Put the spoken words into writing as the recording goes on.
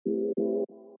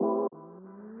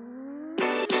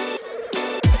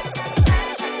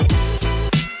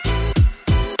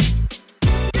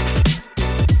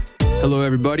Hello,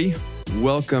 everybody.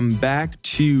 Welcome back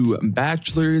to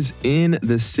Bachelors in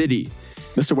the City.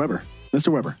 Mr. Weber.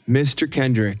 Mr.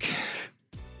 Kendrick.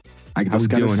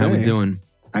 How we doing?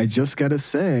 I just got to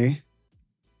say,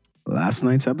 last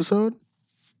night's episode,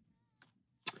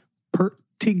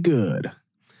 pretty good.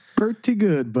 Pretty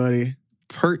good, buddy.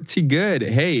 Pretty good.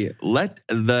 Hey, let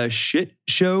the shit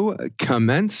show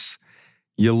commence.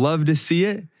 You love to see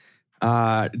it.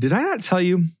 Did I not tell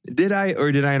you? Did I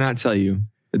or did I not tell you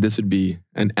that this would be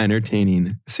an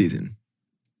entertaining season?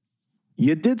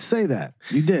 You did say that.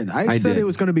 You did. I said it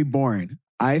was going to be boring.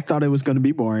 I thought it was going to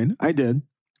be boring. I did.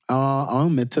 I'll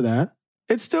admit to that.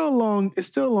 It's still a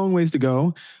long ways to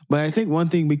go. But I think one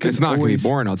thing we could It's not going to be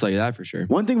boring, I'll tell you that for sure.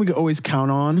 One thing we could always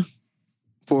count on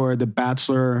for the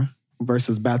Bachelor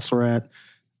versus Bachelorette,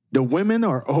 the women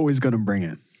are always going to bring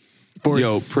it.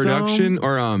 Production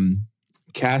or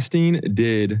casting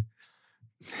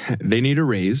they need a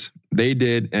raise. They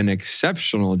did an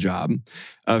exceptional job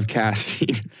of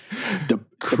casting the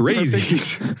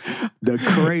crazies. The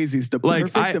crazies. The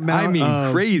perfect amount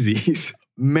of crazies.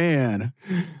 Man,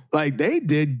 like they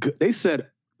did. They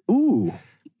said, ooh.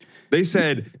 They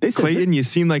said, Clayton, you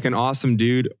seem like an awesome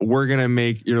dude. We're going to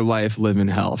make your life live in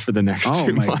hell for the next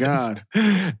 2 months. Oh, my God.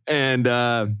 And,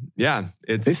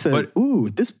 they said, ooh,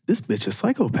 this bitch is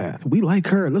psychopath. We like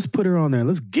her. Let's put her on there.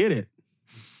 Let's get it.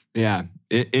 Yeah,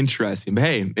 interesting. But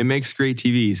hey, it makes great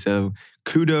TV. So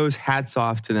kudos, hats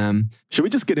off to them. Should we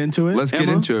just get into it? Let's get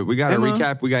into it. We got a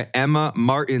recap. We got Emma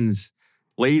Martins,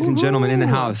 ladies and gentlemen in the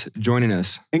house, joining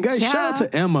us. And guys, shout out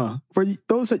to Emma. For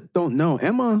those that don't know,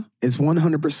 Emma is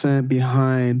 100%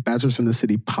 behind Bachelors in the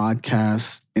City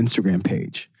podcast Instagram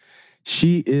page.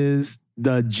 She is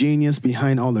the genius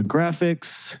behind all the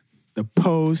graphics, the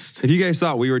post. If you guys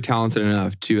thought we were talented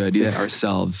enough to do that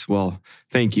ourselves, well,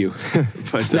 thank you.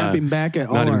 But, snapping back at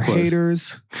all our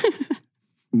haters.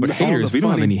 But haters, we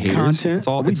don't have any haters. Content.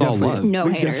 It's all love. No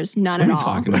haters, none at all. What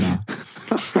are you talking about?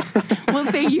 Well,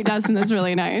 thank you, Dustin. That's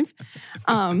really nice.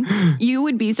 You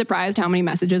would be surprised how many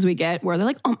messages we get where they're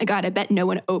like, oh my God, I bet no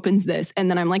one opens this. And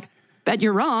then I'm like, bet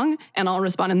you're wrong. And I'll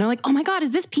respond. And they're like, oh my God,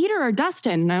 is this Peter or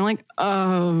Dustin? And I'm like,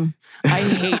 oh, I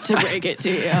hate to break it to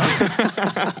you.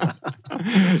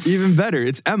 Even better,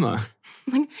 it's Emma.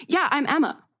 Like, yeah, I'm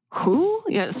Emma. Who?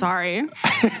 Yeah, sorry.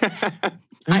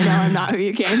 I know I'm not who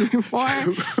you came here for.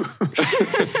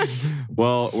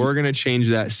 Well, we're going to change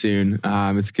that soon.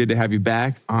 It's good to have you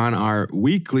back on our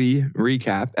weekly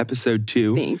recap, episode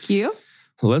 2. Thank you.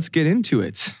 Let's get into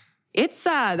it. It's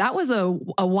that was a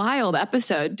wild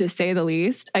episode, to say the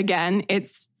least. Again,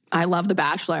 I love The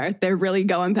Bachelor. They're really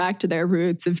going back to their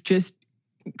roots of just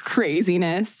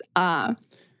craziness.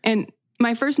 And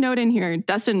my first note in here,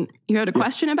 Dustin, you had a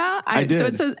question about? I did. So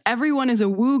it says everyone is a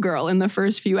woo girl in the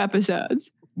first few episodes.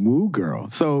 Woo girl.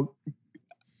 So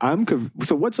what's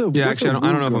a I don't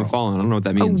know if I'm following. I don't know what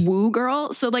that means. A woo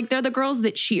girl? So like they're the girls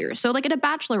that cheer. So like at a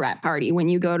bachelorette party, when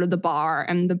you go to the bar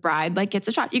and the bride like gets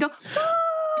a shot, you go,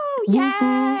 woo,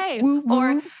 yay! Woo, woo.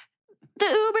 Or the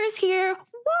Uber's here,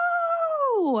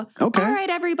 woo! Okay. All right,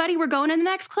 everybody, we're going to the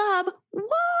next club,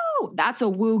 woo! That's a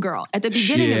woo girl. At the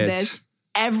beginning of this,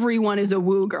 everyone is a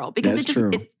woo girl because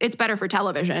it's better for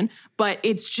television, but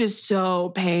it's just so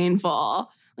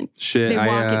painful. Like, shit, they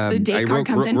walk the date card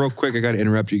comes in. Real quick, I got to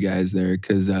interrupt you guys there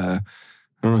because I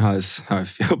don't know how I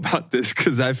feel about this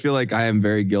because I feel like I am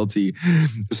very guilty,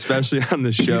 especially on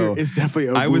the show. It's definitely a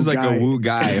woo guy. I was like a woo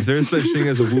guy. If there's such thing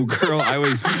as a woo girl, I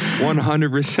was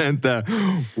 100%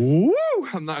 the woo.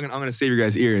 I'm gonna save your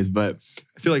guys' ears, but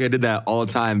I feel like I did that all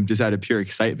the time just out of pure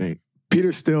excitement.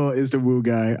 Peter still is the woo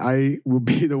guy. I will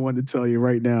be the one to tell you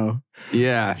right now.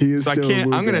 Yeah. He is still a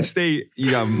woo guy. I'm going to stay,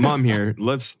 mom here,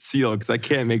 lips sealed, because I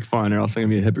can't make fun or else I'm going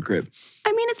to be a hypocrite.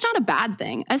 I mean, it's not a bad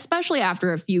thing, especially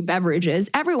after a few beverages.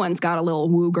 Everyone's got a little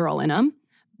woo girl in them.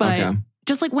 But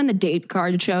just like when the date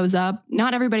card shows up,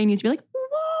 not everybody needs to be like,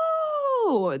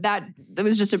 whoa. That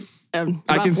was just a rough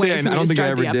I can say I don't think I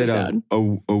ever did a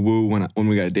woo when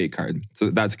we got a date card.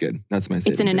 So that's good. That's my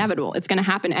statement. It's an inevitable. It's going to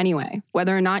happen anyway.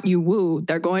 Whether or not you woo,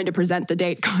 they're going to present the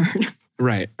date card.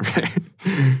 Right.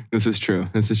 This is true.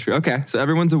 Okay, so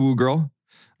everyone's a woo girl.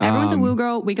 Everyone's a woo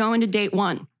girl. We go into date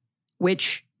 1,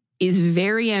 which is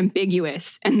very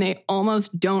ambiguous. And they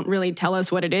almost don't really tell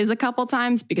us what it is a couple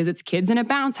times because it's kids in a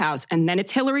bounce house. And then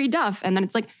it's Hillary Duff. And then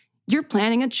it's like, you're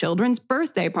planning a children's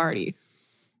birthday party.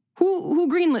 Who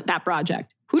greenlit that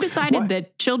project? Who decided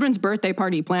that children's birthday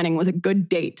party planning was a good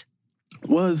date?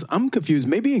 I'm confused.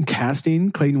 Maybe in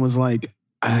casting, Clayton was like,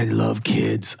 I love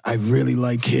kids. I really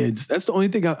like kids. That's the only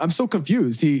thing. I'm so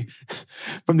confused.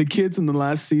 From the kids in the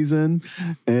last season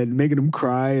and making them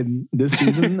cry, and this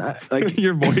season, like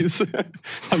your voice.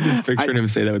 I'm just picturing him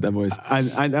say that with that voice.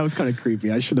 That was kind of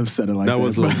creepy. I should have said it like that. That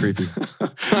was a little creepy.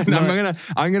 I'm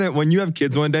gonna. When you have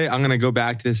kids one day, I'm gonna go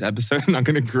back to this episode and I'm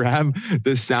gonna grab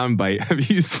the sound bite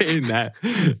of you saying that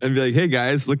and be like, "Hey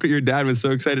guys, look what your dad was so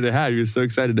excited to have. He was so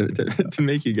excited to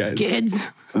make you guys Kids."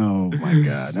 Oh my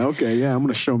God. Okay, yeah, I'm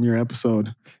gonna show them your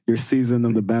episode, your season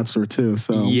of The Bachelor too.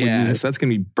 So yes, that's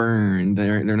gonna be burned.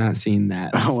 They're not seeing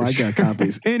that. Oh, I got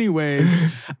copies. Anyways,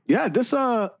 yeah,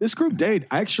 this group date,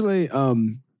 I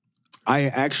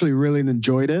actually really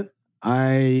enjoyed it.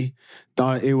 I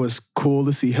thought it was cool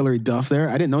to see Hilary Duff there.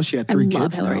 I didn't know she had 3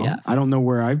 kids now. I don't know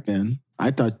where I've been.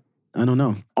 I don't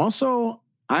know. Also,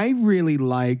 I really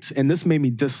liked, and this made me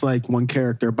dislike one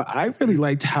character, but I really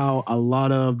liked how a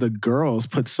lot of the girls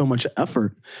put so much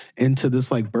effort into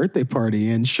this like birthday party.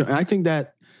 And I think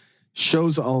that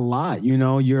shows a lot. You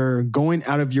know, you're going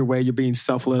out of your way, you're being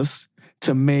selfless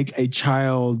to make a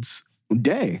child's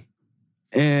day.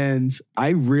 And I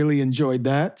really enjoyed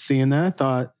that, seeing that. I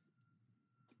thought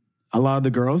a lot of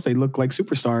the girls, they look like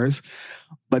superstars.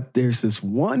 But there's this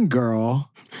one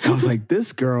girl, I was like,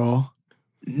 this girl,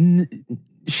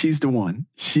 she's the one.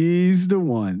 She's the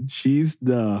one. She's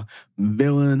the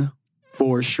villain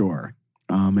for sure.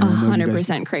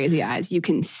 100% crazy eyes. You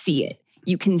can see it.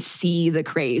 You can see the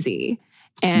crazy.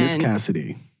 And Miss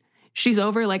Cassidy. She's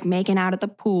over like making out at the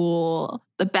pool.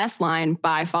 The best line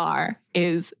by far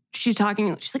is she's like,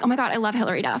 oh my God, I love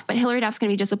Hilary Duff, but Hilary Duff's going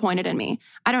to be disappointed in me.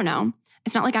 I don't know.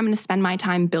 It's not like I'm going to spend my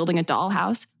time building a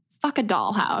dollhouse. Fuck a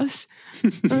dollhouse.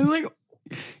 I was like,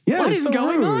 yeah, what is so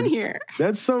going rude. on here?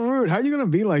 That's so rude. How are you going to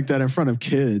be like that in front of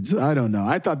kids? I don't know.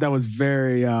 I thought that was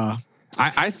very...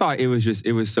 I thought it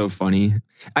was so funny.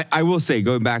 I will say,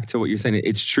 going back to what you're saying,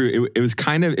 it's true. It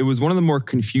was one of the more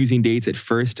confusing dates at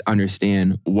first to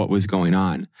understand what was going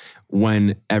on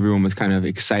when everyone was kind of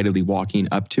excitedly walking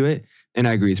up to it. And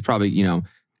I agree, it's probably, you know,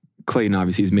 Clayton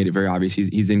obviously has made it very obvious.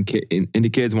 He's into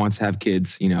kids, wants to have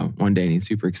kids, you know, one day, and he's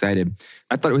super excited.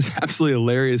 I thought it was absolutely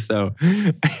hilarious, though,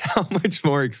 how much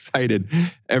more excited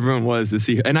everyone was to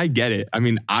see her. And I get it. I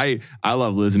mean, I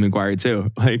love Lizzie McGuire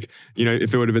too. Like, you know,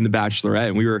 if it would have been The Bachelorette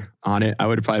and we were on it, I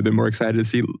would have probably been more excited to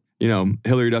see, you know,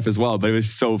 Hilary Duff as well. But it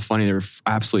was so funny. They were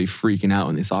absolutely freaking out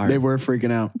when they saw her. They were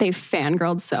freaking out. They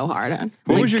fangirled so hard.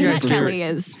 What was your guys' favorite? Kelly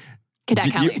is...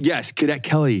 Cadet Kelly. Yes, Cadet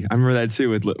Kelly. I remember that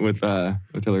too with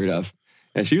Hilary Duff.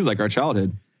 Yeah, she was like our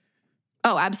childhood.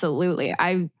 Oh, absolutely.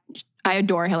 I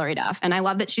adore Hilary Duff, and I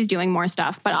love that she's doing more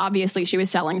stuff, but obviously she was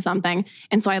selling something.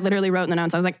 And so I literally wrote in the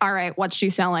notes, I was like, all right, what's she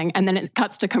selling? And then it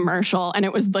cuts to commercial, and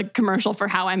it was the commercial for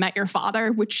How I Met Your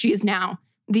Father, which she is now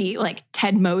the like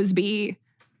Ted Mosby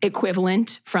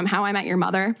equivalent from How I Met Your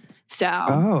Mother. So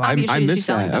obviously I missed she's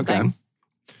selling that. something.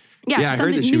 Okay. Yeah, I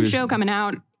heard that she new was... show coming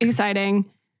out, exciting.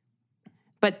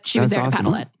 But she was there to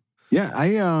peddle it. Yeah,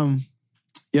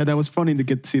 that was funny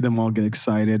to see them all get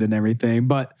excited and everything.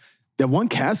 But that one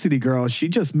Cassidy girl, she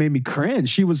just made me cringe.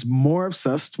 She was more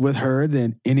obsessed with her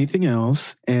than anything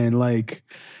else. And like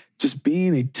just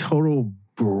being a total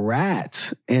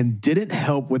brat and didn't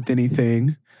help with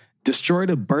anything. Destroyed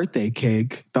a birthday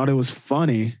cake. Thought it was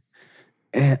funny.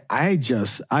 And I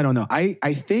don't know. I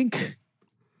think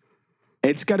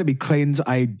it's got to be Clayton's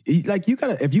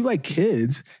if you like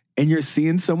kids and you're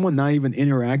seeing someone not even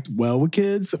interact well with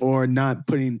kids or not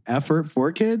putting effort for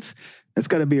kids, that's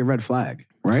got to be a red flag,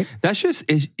 right?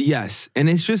 Yes. And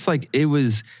it's just like, it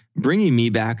was bringing me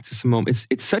back to some moment.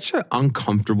 It's such an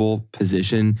uncomfortable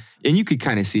position. And you could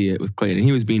kind of see it with Clayton.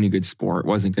 He was being a good sport,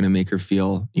 wasn't going to make her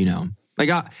feel, you know, like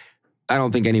I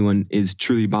don't think anyone is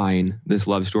truly buying this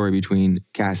love story between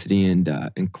Cassidy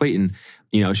and Clayton.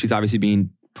 You know, she's obviously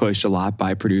being pushed a lot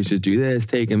by producers. Do this,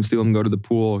 take him, steal him, go to the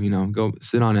pool, you know, go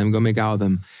sit on him, go make out with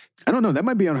him. I don't know. That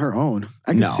might be on her own.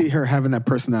 I can see her having that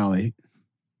personality.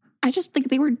 I just think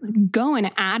they were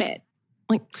going at it.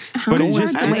 Like, how many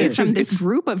yards away from this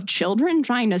group of children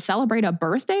trying to celebrate a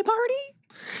birthday party?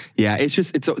 Yeah,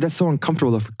 that's so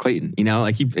uncomfortable though for Clayton. You know,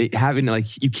 like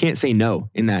you can't say no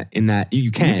in that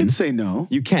you can. You can say no.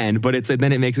 You can, but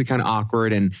then it makes it kind of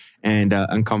awkward and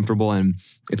uncomfortable, and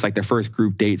it's like their first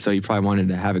group date, so you probably wanted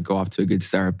to have it go off to a good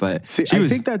start. But see, I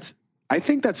think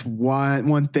that's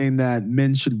one thing that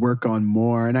men should work on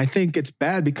more, and I think it's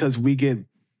bad because we get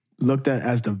looked at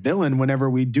as the villain whenever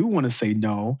we do want to say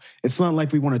no. It's not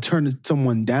like we want to turn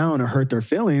someone down or hurt their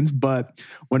feelings, but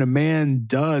when a man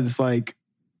does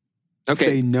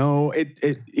say no,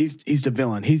 he's the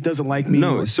villain. He doesn't like me.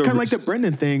 No, so kind of like the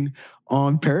Brendan thing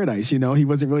on Paradise. You know, he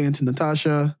wasn't really into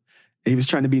Natasha, He was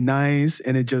trying to be nice,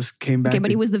 and it just came back. Okay,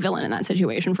 but he was the villain in that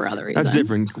situation for other reasons. That's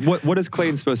different. What is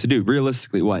Clayton supposed to do?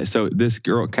 Realistically, what? So this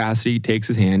girl, Cassidy, takes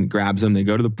his hand, grabs him. They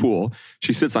go to the pool.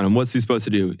 She sits on him. What's he supposed to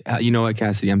do? You know what,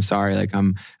 Cassidy? I'm sorry. Like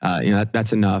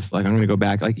that's enough. Like I'm going to go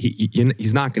back. Like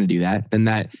he's not going to do that. Then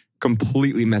that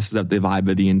completely messes up the vibe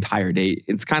of the entire date.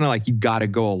 It's kind of like you got to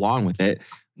go along with it.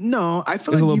 No, I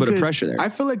feel There's like a little bit of pressure there. I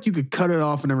feel like you could cut it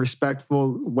off in a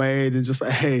respectful way, than just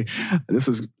like, hey, let's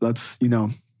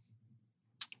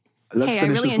Hey,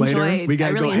 finish this later. I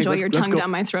really enjoy your tongue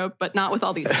down my throat, but not with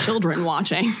all these children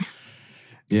watching.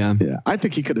 Yeah. Yeah. I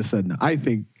think he could have said no. I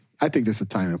think there's a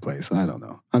time and place. I don't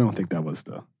know. I don't think that was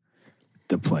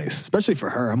the place, especially for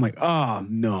her. I'm like, oh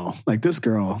no, like this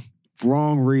girl,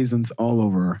 wrong reasons all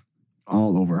over.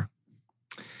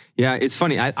 Yeah, it's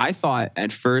funny. I thought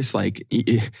at first, like,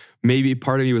 maybe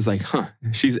part of me was like,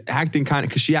 she's acting kind of,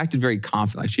 because she acted very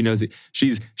confident. Like, she knows it.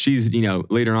 She's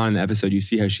later on in the episode, you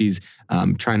see how she's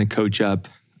trying to coach up,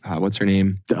 what's her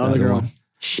name? The other girl.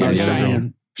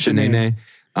 Shanae.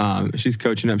 She's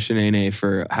coaching up Shanae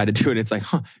for how to do it. It's like,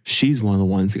 she's one of the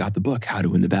ones that got the book, How to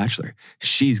Win the Bachelor.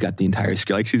 She's got the entire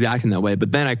skill. Like, she's acting that way.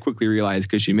 But then I quickly realized,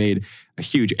 because she made a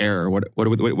huge error. What do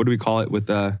we call it with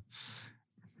the...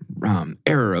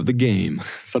 error of the game,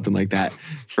 something like that,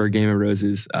 for Game of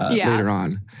Roses later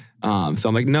on. So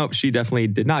I'm like, nope, she definitely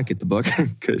did not get the book,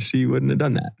 because she wouldn't have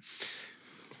done that.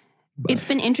 But it's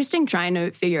been interesting trying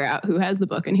to figure out who has the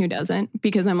book and who doesn't,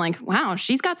 because I'm like, wow,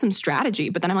 she's got some strategy,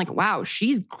 but then I'm like, wow,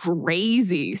 she's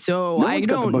crazy. So No I one's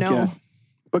got the don't book know. yet.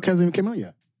 Book hasn't even come out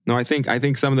yet. No, I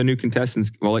think some of the new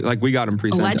contestants, well, like we got them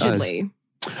presented to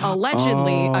us.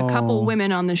 Allegedly, a couple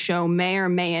women on the show may or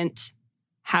mayn't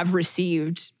have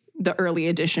received the early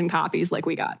edition copies like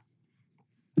we got.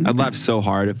 I'd laugh so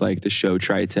hard if like the show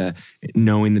tried to,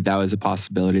 knowing that was a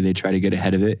possibility, they try to get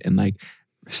ahead of it and like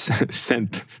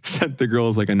sent the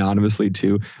girls like anonymously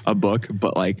to a book,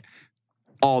 but like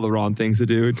all the wrong things to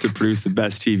do to produce the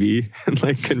best TV and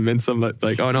like convince them that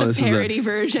like, oh no, this is a parody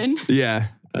version. Yeah,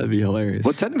 that'd be hilarious.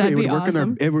 Well, technically,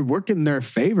 That'd it would work in their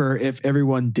favor if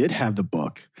everyone did have the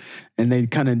book and they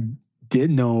kind of did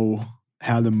know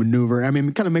how to maneuver. I mean,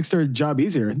 it kind of makes their job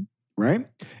easier, right?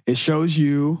 It shows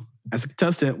you as a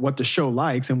contestant what the show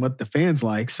likes and what the fans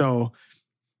like. So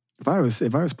if I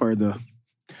was part of the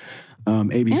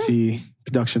ABC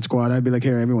production squad, I'd be like,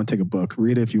 here, everyone take a book.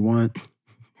 Read it if you want.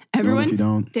 Everyone, if you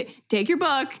don't. Take your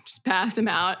book, just pass them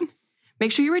out.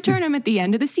 Make sure you return them at the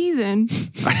end of the season.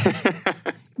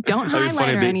 Don't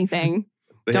highlight or anything.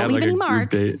 Don't leave any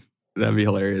marks. That'd be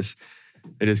hilarious.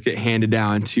 They just get handed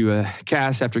down to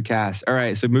cast after cast. All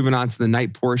right, so moving on to the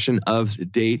night portion of the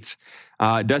date.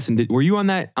 Dustin, were you on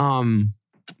that?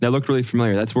 That looked really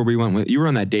familiar. That's where we went with. You were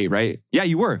on that date, right? Yeah,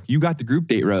 you were. You got the group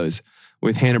date rose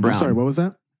with Hannah Brown. I'm sorry, what was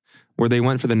that? Where they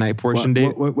went for the night portion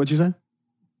date. What'd you say?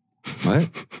 What?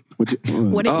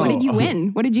 What did you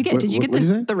win? What did you get? Did you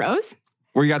get the rose?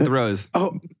 Where you got the rose?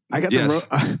 Oh, I got the rose.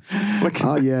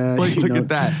 Oh, yeah. Look at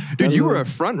that. Dude, you were a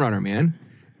front runner, man.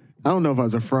 I don't know if I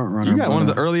was a front runner. You got one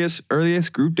of the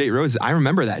earliest group date roses. I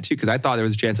remember that too, because I thought there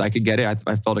was a chance I could get it.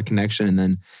 I felt a connection, and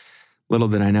then little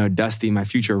did I know, Dusty, my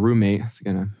future roommate, is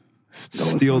gonna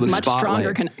steal the much spotlight.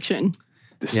 stronger connection.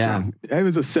 Yeah, it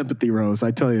was a sympathy rose. I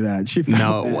tell you that.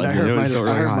 No, it wasn't.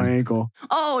 I hurt my ankle.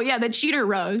 Oh yeah, the cheater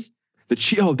rose.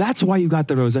 That's why you got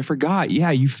the rose. I forgot.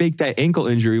 Yeah, you faked that ankle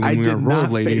injury when we were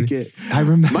rollerblading. I did not fake it. I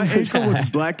remember. My ankle was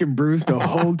black and bruised the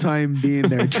whole time being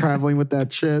there, traveling with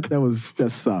that shit. That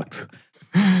sucked.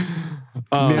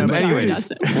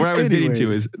 Anyways, where I was getting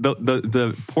to is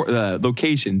the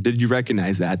location. Did you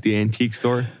recognize that? The antique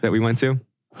store that we went to?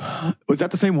 Was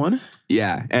that the same one?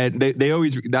 Yeah, and they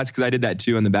always, that's because I did that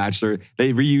too on The Bachelor.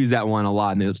 They reuse that one a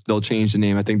lot, and they'll change the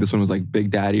name. I think this one was like Big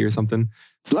Daddy or something.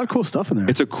 It's a lot of cool stuff in there.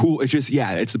 It's a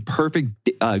perfect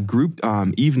group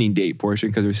evening date portion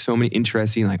because there's so many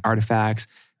interesting like artifacts,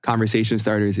 conversation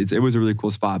starters. It was a really cool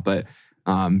spot, but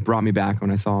brought me back when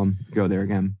I saw him go there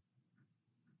again.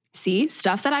 See,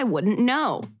 stuff that I wouldn't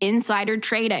know. Insider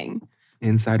trading.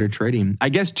 I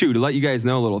guess too, to let you guys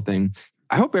know a little thing.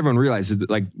 I hope everyone realizes that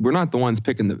like we're not the ones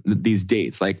picking these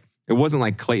dates. Like it wasn't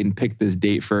like Clayton picked this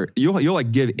date for you'll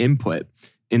like give input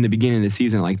in the beginning of the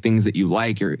season, like things that you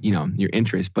like or your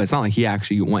interest, but it's not like he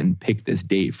actually went and picked this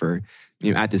date for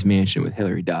at this mansion with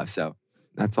Hillary Duff. So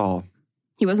that's all.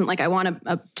 He wasn't like, I want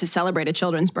to celebrate a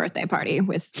children's birthday party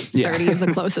with 30 of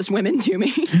the closest women to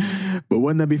me. But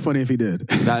wouldn't that be funny if he did?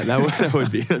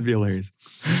 That'd be hilarious.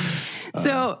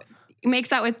 So he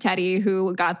makes out with Teddy,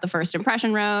 who got the first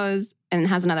impression rose, and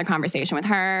has another conversation with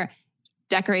her.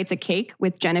 Decorates a cake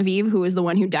with Genevieve, who was the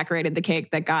one who decorated the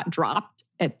cake that got dropped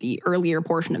at the earlier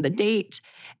portion of the date.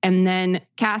 And then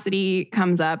Cassidy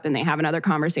comes up and they have another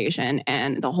conversation.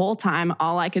 And the whole time,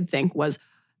 all I could think was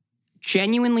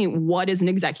genuinely, what is an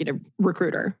executive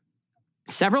recruiter?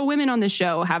 Several women on this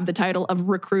show have the title of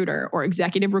recruiter or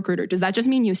executive recruiter. Does that just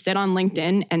mean you sit on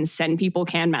LinkedIn and send people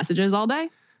canned messages all day?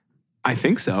 I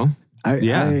think so.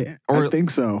 I Or think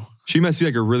so. she must be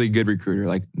like a really good recruiter,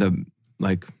 like the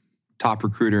top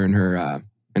recruiter in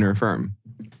her firm.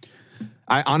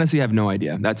 I honestly have no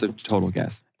idea. That's a total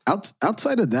guess.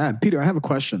 Outside of that, Peter, I have a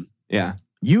question. Yeah.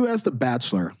 You as the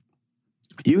Bachelor,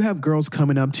 you have girls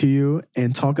coming up to you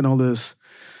and talking all this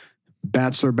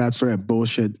bachelorette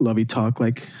bullshit, lovey talk,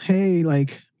 like, hey,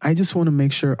 like, I just want to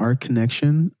make sure our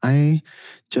connection, I'm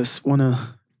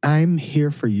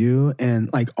here for you.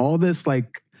 And like all this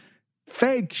like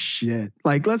fake shit.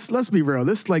 Like, let's be real.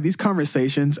 These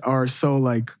conversations are so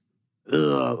like,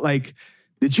 ugh. Like,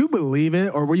 did you believe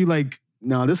it? Or were you like,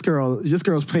 no, this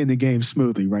girl's playing the game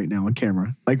smoothly right now on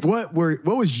camera? Like, what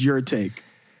was your take?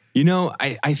 You know,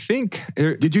 I think...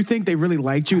 Did you think they really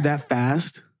liked you that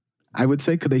fast? I would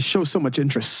say, because they show so much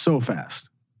interest so fast.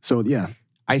 So, yeah.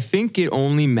 I think it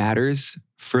only matters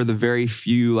for the very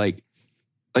few, like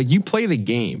you play the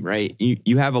game, right?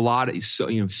 You have a lot of, so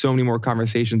many more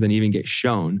conversations than even get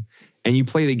shown. And you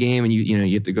play the game and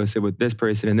you have to go sit with this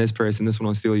person and this person. This one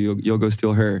will steal you. You'll go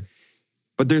steal her.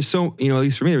 But there's so, at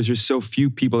least for me, there was just so few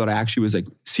people that I actually was like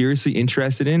seriously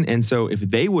interested in. And so if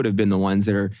they would have been the ones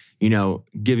that are,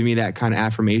 giving me that kind of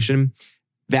affirmation,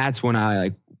 that's when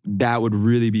that would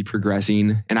really be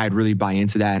progressing and I'd really buy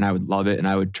into that and I would love it and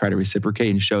I would try to reciprocate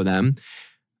and show them.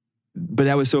 But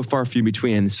that was so far few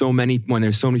between. And when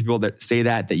there's so many people that say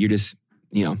that you just,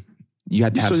 you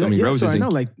have to have so many roses. So I know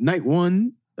like night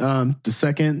one, the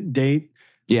second date.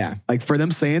 Yeah. Like for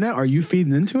them saying that, are you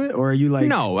feeding into it or are you like,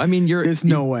 no, I mean, there's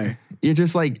no way. You're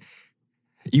just like,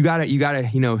 you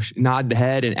gotta, nod the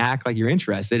head and act like you're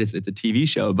interested. It's a TV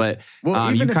show, but you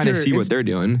kind of see what they're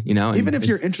doing, Even if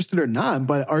you're interested or not,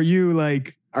 but are you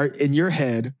like, in your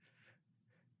head,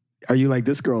 are you like,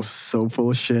 this girl's so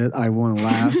full of shit, I want to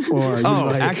laugh? Or are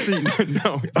you actually,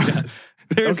 no, yes.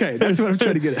 Okay, that's what I'm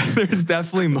trying to get at. There's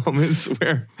definitely moments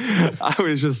where I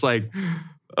was just like,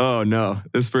 oh no,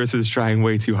 this person is trying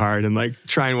way too hard and like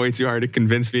trying way too hard to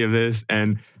convince me of this.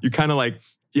 And you kind of like,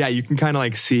 you can kind of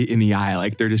like see it in the eye.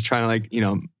 Like they're just trying to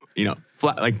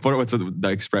like, what's the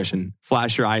expression?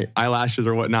 Flash your eyelashes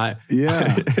or whatnot.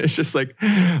 Yeah. It's just like,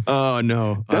 oh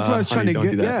no. That's what I was trying to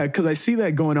get. Yeah. Cause I see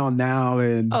that going on now.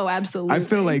 And oh, absolutely. I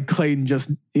feel like Clayton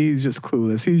he's just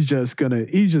clueless. He's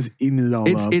just eating it all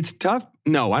up. It's tough.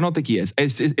 No, I don't think he is.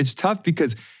 It's tough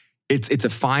because it's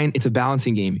a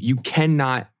balancing game. You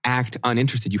cannot act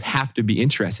uninterested. You have to be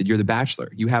interested. You're the Bachelor.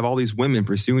 You have all these women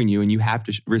pursuing you and you have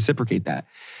to reciprocate that.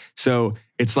 So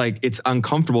it's like, it's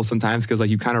uncomfortable sometimes because like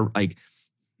you kind of like,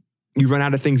 you run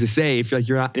out of things to say if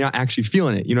you're not actually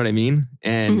feeling it. You know what I mean?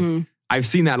 And I've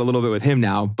seen that a little bit with him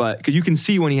now, but because you can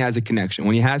see when he has a connection,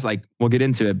 when he has like, we'll get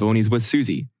into it, but when he's with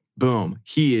Susie, boom,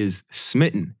 he is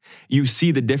smitten. You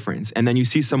see the difference. And then you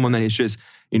see someone that is just,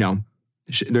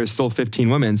 there's still 15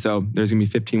 women, so there's gonna be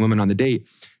 15 women on the date.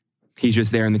 He's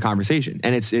just there in the conversation.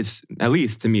 And it's at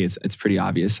least to me, it's pretty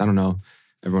obvious. I don't know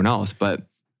everyone else, but.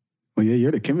 Well, yeah,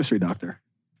 you're the chemistry doctor.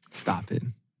 Stop it.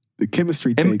 The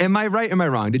chemistry take. Am I right? Am I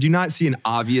wrong? Did you not see an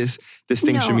obvious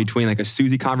distinction between like a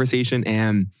Susie conversation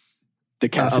and the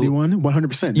Cassidy one?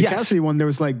 100%. The yes. Cassidy one, there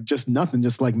was like just nothing,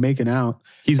 just like making out.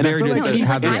 He's and there just he's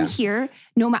like, I'm yeah. here.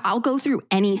 No, I'll go through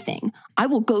anything. I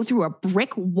will go through a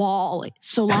brick wall.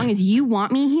 So long as you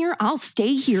want me here, I'll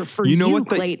stay here for you,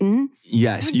 Clayton.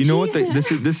 Yes. You know what?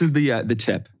 This is the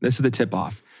tip. This is the tip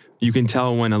off. You can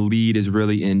tell when a lead is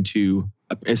really into,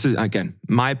 this is, again,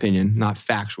 my opinion, not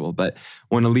factual, but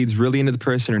when a lead's really into the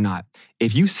person or not.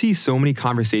 If you see so many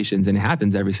conversations, and it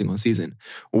happens every single season,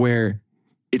 where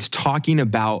it's talking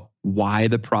about why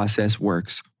the process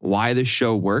works, why the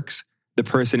show works, the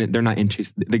person, they're not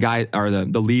interested, the guy or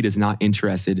the lead is not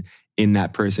interested in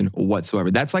that person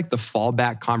whatsoever. That's like the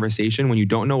fallback conversation when you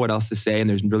don't know what else to say and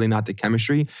there's really not the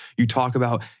chemistry. You talk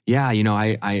about,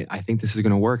 I think this is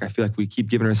going to work. I feel like we keep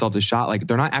giving ourselves a shot. Like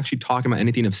they're not actually talking about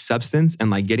anything of substance and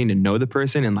like getting to know the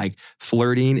person and like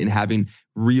flirting and having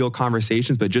real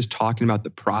conversations, but just talking about the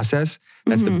process.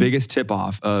 That's the biggest tip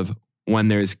off of when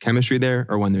there's chemistry there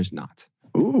or when there's not.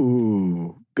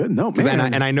 Ooh, good note,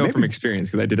 man. And I know from experience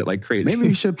because I did it like crazy. Maybe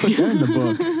you should put that in the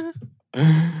book.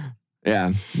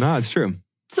 Yeah, no, it's true.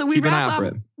 So we wrap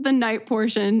up the night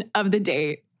portion of the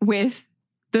date with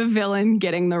the villain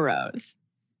getting the rose.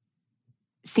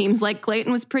 Seems like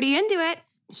Clayton was pretty into it.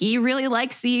 He really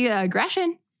likes the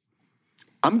aggression.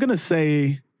 I'm going to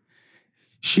say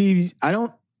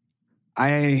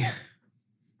I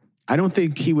don't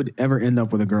think he would ever end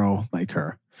up with a girl like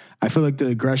her. I feel like the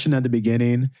aggression at the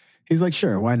beginning, he's like,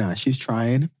 sure, why not? She's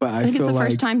trying. But I think feel it's the like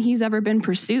first time he's ever been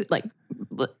pursued. Like,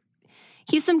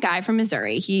 he's some guy from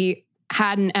Missouri. He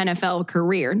had an NFL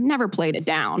career, never played it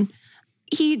down.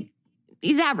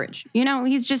 He's average. You know,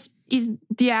 he's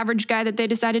the average guy that they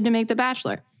decided to make the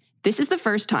Bachelor. This is the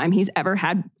first time he's ever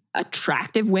had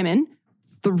attractive women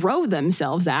throw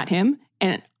themselves at him.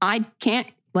 And I can't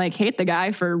hate the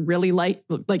guy for really like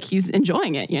he's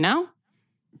enjoying it, you know?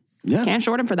 Yeah. Can't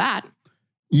short him for that.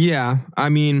 Yeah, I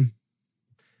mean,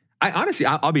 I honestly,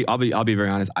 I'll be very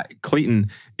honest. Clayton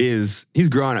he's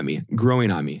growing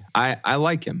on me. I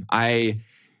like him. I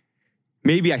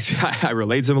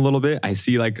relate to him a little bit. I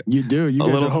see like you do. You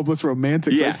guys are hopeless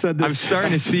romantics. Yeah, I said this. I'm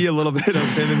starting to see a little bit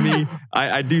of him in me.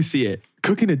 I do see it.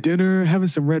 Cooking a dinner, having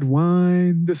some red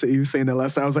wine. He was saying that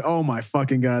last time. I was like, oh my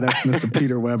fucking God, that's Mr.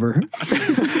 Peter Weber.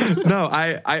 No,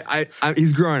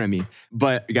 he's growing on me.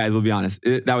 But guys, we'll be honest.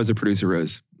 That was a producer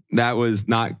rose. That was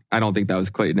not, I don't think that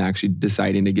was Clayton actually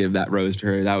deciding to give that rose to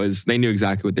her. They knew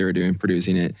exactly what they were doing,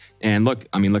 producing it. And look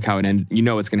how it ended. You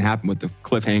know what's going to happen with the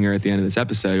cliffhanger at the end of this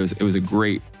episode. It was a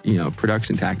great,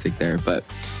 production tactic there. But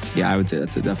yeah, I would say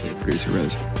that's definitely a producer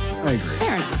rose. I agree.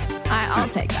 Fair enough. I'll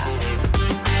take that.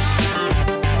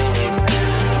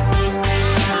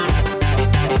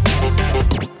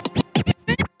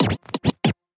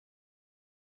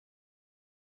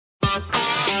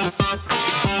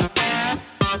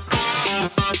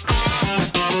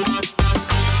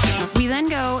 We then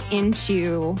go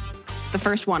into the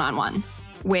first one-on-one,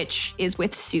 which is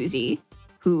with Susie,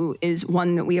 who is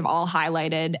one that we have all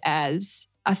highlighted as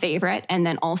a favorite and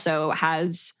then also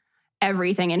has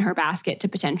everything in her basket to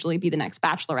potentially be the next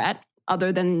Bachelorette,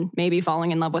 other than maybe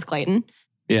falling in love with Clayton.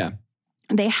 Yeah.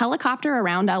 They helicopter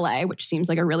around LA, which seems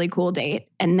like a really cool date,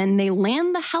 and then they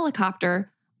land the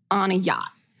helicopter on a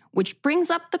yacht, which brings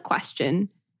up the question,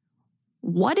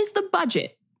 what is the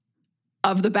budget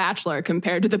of The Bachelor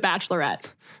compared to The Bachelorette?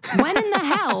 When in the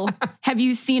hell have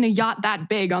you seen a yacht that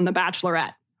big on The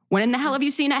Bachelorette? When in the hell have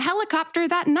you seen a helicopter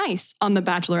that nice on The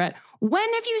Bachelorette?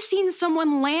 When have you seen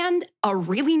someone land a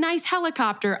really nice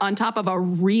helicopter on top of a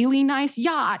really nice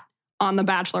yacht on The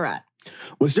Bachelorette?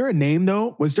 Was there a name,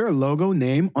 though? Was there a logo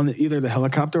name on either the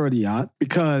helicopter or the yacht?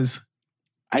 Because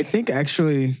I think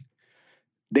actually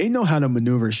they know how to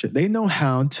maneuver shit. They know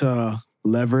how to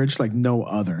leverage like no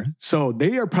other. So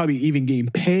they are probably even getting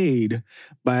paid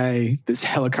by this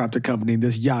helicopter company,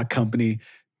 this yacht company,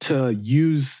 to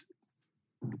use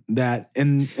that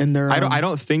in their. I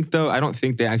don't think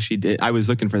they actually did. I was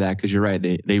looking for that because you're right.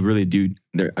 They really do.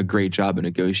 They're a great job of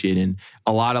negotiating.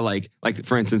 A lot of like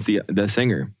for instance the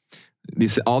singer,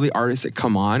 all the artists that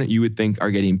come on, you would think are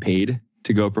getting paid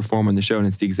to go perform on the show, and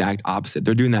it's the exact opposite.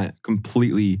 They're doing that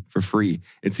completely for free.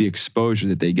 It's the exposure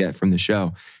that they get from the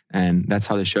show, and that's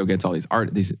how the show gets all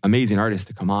these amazing artists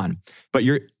to come on. But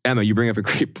Emma, you bring up a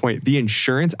great point. The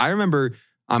insurance. I remember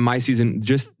on my season,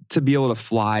 just to be able to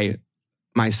fly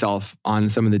myself on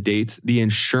some of the dates, the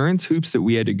insurance hoops that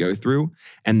we had to go through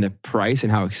and the price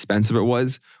and how expensive it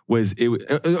was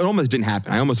it almost didn't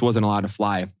happen. I almost wasn't allowed to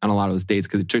fly on a lot of those dates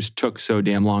because it just took so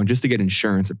damn long just to get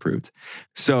insurance approved.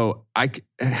 So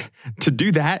to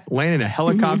do that, land in a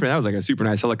helicopter, that was like a super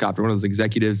nice helicopter, one of those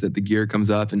executives that the gear comes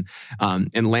up and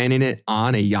landing it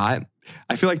on a yacht.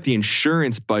 I feel like the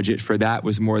insurance budget for that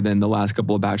was more than the last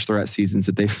couple of Bachelorette seasons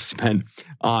that they've spent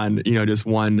on, just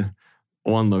one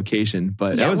location.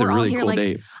 But that was a really cool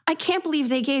date. I can't believe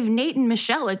they gave Nate and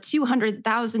Michelle a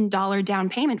 $200,000 down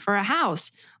payment for a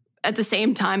house. At the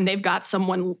same time, they've got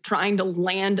someone trying to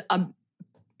land a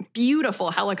beautiful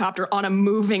helicopter on a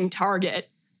moving target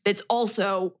that's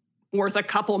also worth a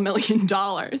couple $1 million.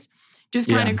 Just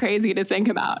kind of crazy to think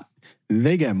about.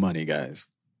 They get money, guys.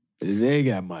 They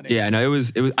got money. Yeah, no, it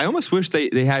was. I almost wish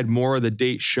they had more of the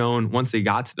date shown once they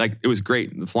got to, it was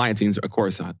great. The flying scenes, of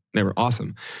course, they were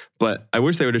awesome. But I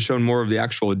wish they would have shown more of the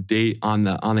actual date on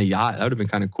the yacht. That would have been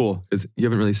kind of cool because you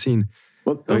haven't really seen,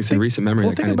 at least in recent memory,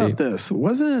 that kind of date. Think about this.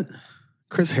 Wasn't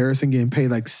Chris Harrison getting paid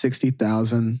like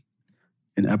 $60,000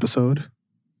 an episode?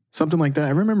 Something like that.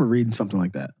 I remember reading something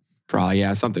like that. Probably,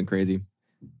 yeah, something crazy.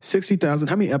 60,000.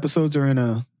 How many episodes are in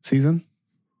a season?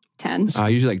 10.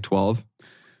 Usually like 12.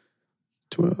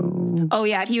 12. Oh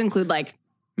yeah, if you include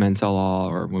Men's Tell All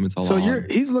or Women's Tell All. So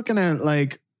he's looking at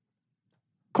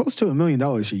close to $1 million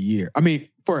a year. I mean,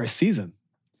 for a season.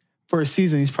 For a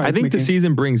season, he's probably. I think the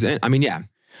season brings in. I mean, yeah.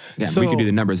 So we can do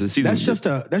the numbers. The season.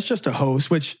 That's just a host,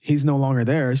 which he's no longer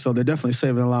there, so they're definitely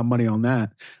saving a lot of money on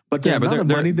that. But the amount of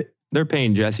money they're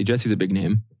paying Jesse. Jesse's a big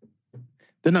name.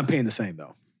 They're not paying the same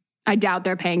though. I doubt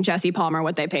they're paying Jesse Palmer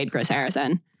what they paid Chris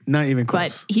Harrison. Not even but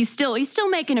close. he's still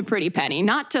making a pretty penny.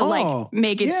 Not to Oh, like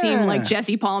make it seem yeah. like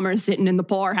Jesse Palmer's sitting in the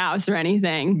poorhouse or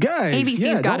anything. Guys, ABC's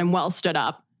yeah, got him well stood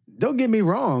up. Don't get me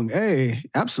wrong. Hey,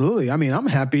 absolutely. I mean, I'm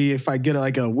happy if I get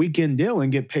like a weekend deal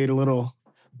and get paid a little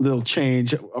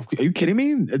change. Are you kidding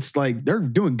me? It's like they're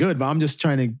doing good, but I'm just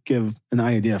trying to give an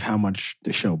idea of how much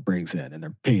the show brings in, and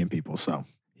they're paying people. So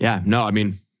Yeah, no, I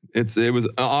mean, it was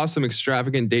an awesome,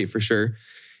 extravagant date for sure.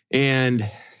 And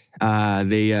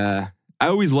I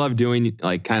always love doing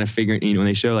like kind of figuring, when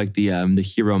they show like the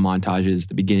hero montages at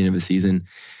the beginning of a season,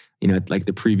 like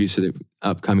the previews for the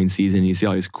upcoming season, you see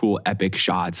all these cool epic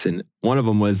shots. And one of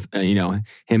them was, him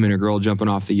and a girl jumping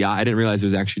off the yacht. I didn't realize it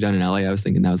was actually done in LA. I was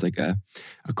thinking that was like a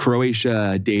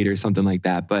Croatia date or something like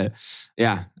that. But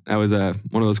yeah, that was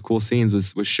one of those cool scenes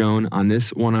was shown on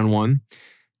this one-on-one.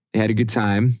 They had a good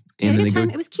time. And then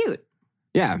It was cute.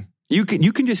 yeah, you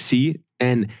can just see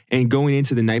and going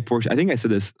into the night portion. I think I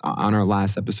said this on our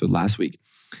last episode last week.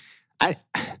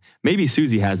 Maybe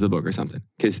Susie has the book or something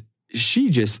because she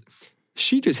just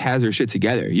has her shit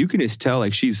together. You can just tell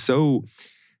like she's so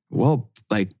well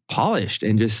like polished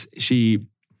and just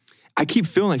I keep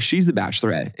feeling like she's the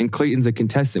Bachelorette and Clayton's a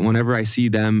contestant. Whenever I see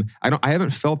them, I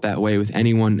haven't felt that way with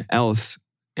anyone else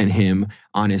and him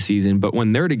on his season, but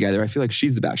when they're together, I feel like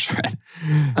she's the Bachelorette.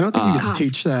 I don't think you can Cough,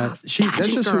 teach that. cough, That's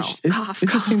pageant just girl, who it cough,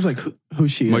 just seems like who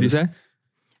she is. What'd you say?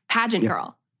 Pageant Yeah.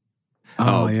 girl.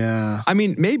 Oh Oh. yeah. I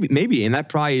mean, maybe, and that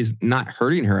probably is not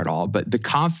hurting her at all, but the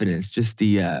confidence, just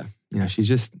the, she's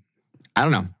just, I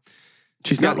don't know.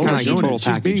 She's got not kinda overdoing like a it. total She's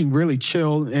package. being really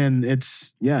chill, and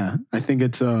I think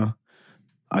it's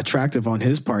attractive on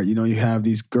his part. You have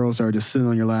these girls that are just sitting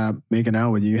on your lap, making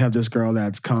out with you. You have this girl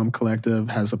that's calm, collective,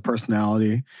 has a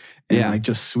personality, and Yeah. like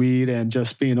just sweet and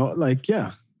just being like,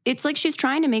 yeah. It's like she's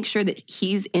trying to make sure that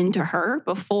he's into her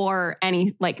before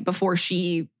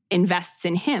she invests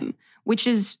in him, which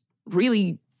is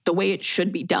really the way it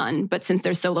should be done. But since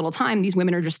there's so little time, these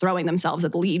women are just throwing themselves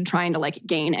at the lead, trying to like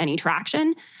gain any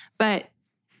traction. But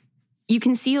you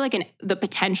can see like the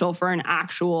potential for an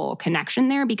actual connection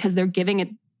there because they're giving it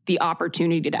the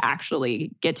opportunity to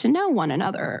actually get to know one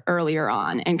another earlier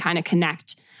on and kind of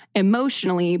connect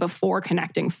emotionally before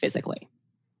connecting physically.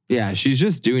 Yeah, she's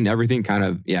just doing everything kind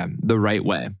of, the right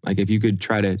way. Like if you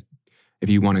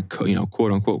want to,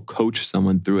 quote unquote, coach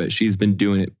someone through it, she's been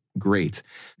doing it great.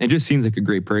 And just seems like a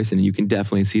great person. And you can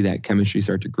definitely see that chemistry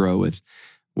start to grow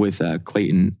with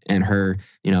Clayton and her.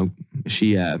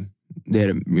 They had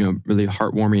a really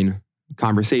heartwarming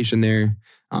conversation there.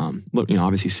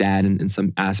 Obviously sad in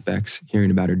some aspects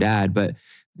hearing about her dad, but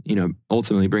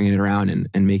ultimately bringing it around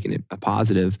and making it a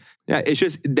positive. Yeah, it's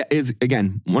just that is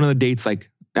again one of the dates. Like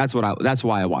that's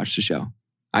why I watched the show.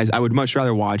 I would much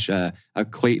rather watch a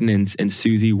Clayton and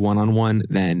Susie one-on-one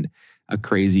than a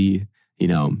crazy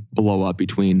blow up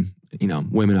between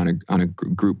women on a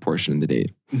group portion of the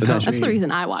date. But That's the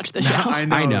reason I watched the show. I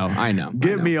know.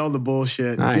 Give me all the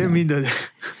bullshit.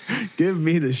 Give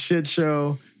me the shit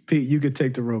show. Pete, you could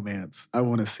take the romance. I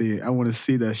want to see it. I want to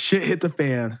see the shit hit the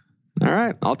fan. All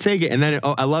right, I'll take it. And then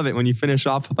I love it when you finish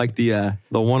off with like the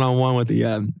one-on-one with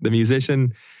the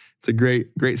musician. It's a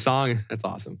great song. That's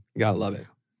awesome. You gotta love it.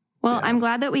 Well, I'm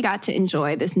glad that we got to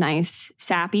enjoy this nice,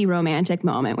 sappy, romantic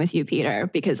moment with you, Peter,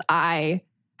 because I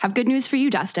have good news for you,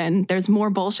 Dustin. There's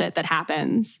more bullshit that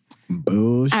happens.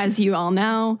 Bullshit. As you all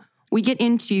know, we get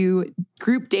into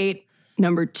group date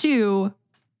number 2,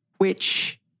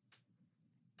 which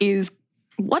is,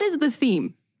 what is the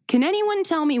theme? Can anyone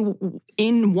tell me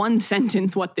in one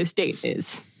sentence what this date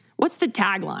is? What's the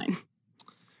tagline?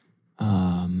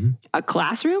 A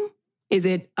classroom? Is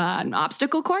it an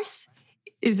obstacle course?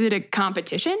 Is it a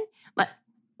competition?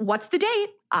 What's the date?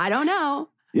 I don't know.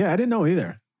 Yeah, I didn't know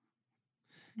either.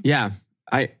 Yeah.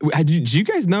 Did you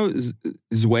guys know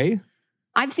Zwei?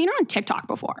 I've seen her on TikTok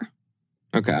before,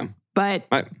 Okay. but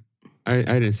I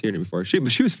didn't see her before. She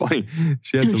was funny.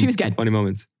 She had She was some good. funny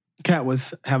moments. Kat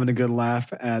was having a good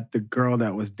laugh at the girl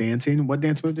that was dancing. What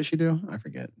dance move did she do? I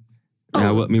forget.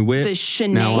 Now let me whip. the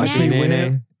Now watch me shenanigans. whip.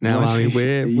 nay. Now Watch watch me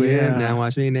me- whip. yeah. Now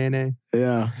watch me nay.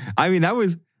 Yeah. I mean, that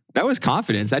was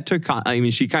confidence. That took.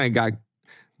 She kind of got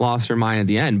lost her mind at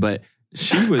the end, but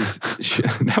she was.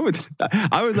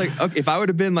 I was like, okay, if I would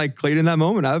have been like Clayton in that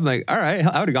moment, I would be like, all right,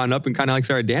 I would have gone up and kind of like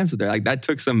started dancing with her. Like that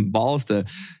took some balls to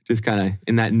just kind of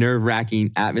in that nerve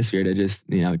wracking atmosphere to just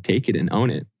take it and own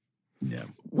it. Yeah.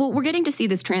 Well, we're getting to see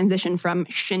this transition from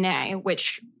Shanae,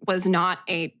 which was not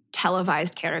a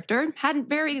televised character, had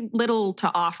very little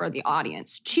to offer the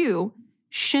audience, to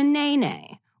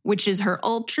Shanae, which is her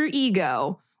alter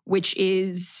ego, which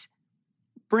is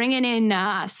bringing in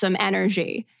some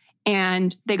energy.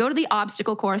 And they go to the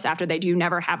obstacle course after they do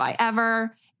Never Have I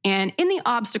Ever. And in the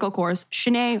obstacle course,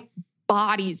 Shanae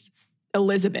bodies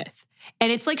Elizabeth.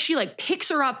 And it's like she like picks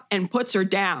her up and puts her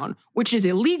down, which is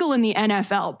illegal in the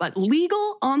NFL, but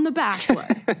legal on The Bachelor.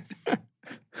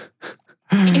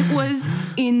 It was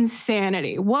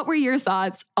insanity. What were your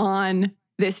thoughts on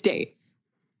this date?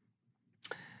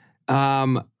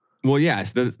 Well,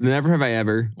 yes, the Never Have I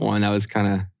Ever one, that was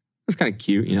kind of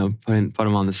cute, you know, put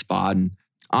him on the spot. And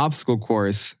obstacle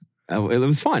course, it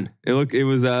was fun. It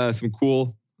was some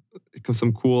cool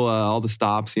all the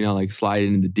stops, you know, like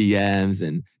sliding into the DMs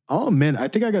and. Oh man, I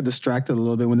think I got distracted a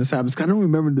little bit when this happens. I don't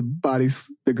remember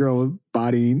the girl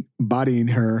bodying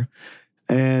her,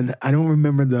 and I don't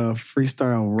remember the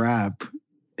freestyle rap.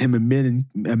 Him admitting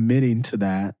to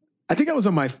that. I think I was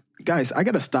on my guys. I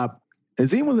gotta stop.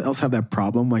 Does anyone else have that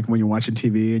problem? Like when you're watching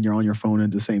TV and you're on your phone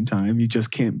at the same time, you just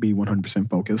can't be 100%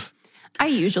 focused. I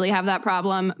usually have that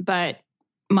problem, but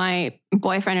my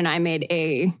boyfriend and I made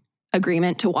a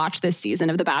agreement to watch this season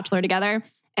of The Bachelor together,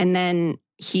 and then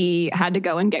he had to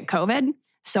go and get COVID.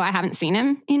 So I haven't seen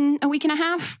him in a week and a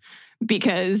half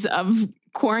because of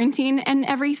quarantine and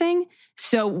everything.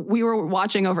 So we were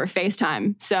watching over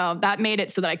FaceTime. So that made it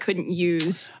so that I couldn't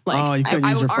use, like, you couldn't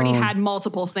use your already phone. had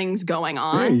multiple things going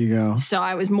on. There you go. So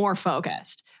I was more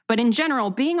focused. But in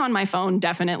general, being on my phone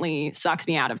definitely sucks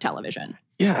me out of television.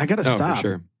 Yeah, I gotta stop. For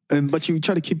sure. But you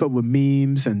try to keep up with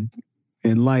memes and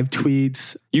live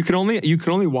tweets. You can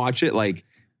only watch it like.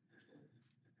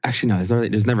 Actually, no.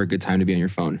 There's never a good time to be on your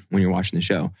phone when you're watching the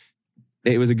show.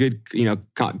 It was a good, you know,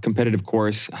 competitive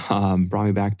course. Brought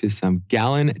me back to some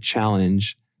gallon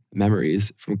challenge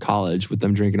memories from college with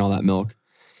them drinking all that milk.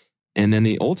 And then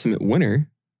the ultimate winner.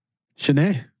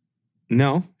 Shanae.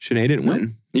 No, Shanae didn't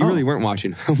win. You really weren't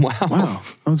watching. Wow. Wow.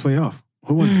 I was way off.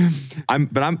 Who won?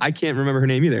 I can't remember her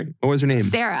name either. What was her name?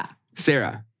 Sarah.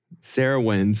 Sarah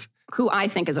wins. Who I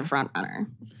think is a front runner.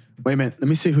 Wait a minute. Let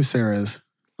me see who Sarah is.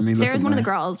 Sarah's one of the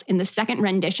girls in the second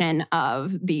rendition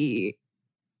of the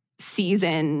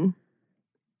season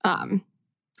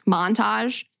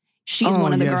montage. She's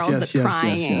one of the girls that's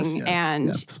crying,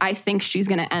 and I think she's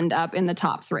going to end up in the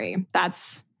top 3.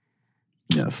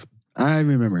 Yes, I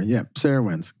remember. Yeah, Sarah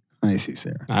wins. I see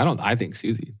Sarah. I think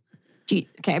Susie.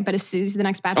 Okay, but is Susie the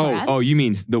next Bachelorette? Oh, you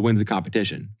mean the wins the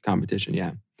competition? Competition,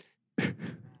 yeah.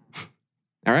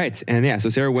 All right, and yeah, so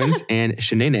Sarah wins, and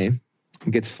Shanae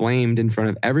gets flamed in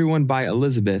front of everyone by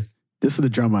Elizabeth. This is the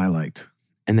drama I liked.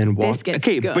 And then this gets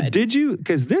good. But did you?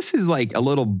 Because this is like a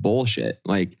little bullshit.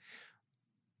 Like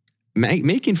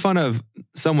making fun of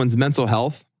someone's mental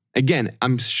health. Again,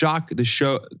 I'm shocked that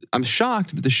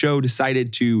the show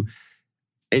decided to,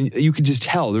 and you could just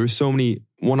tell there were so many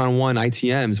one-on-one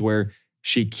ITMs where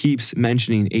she keeps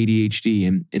mentioning ADHD,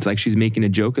 and it's like she's making a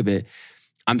joke of it.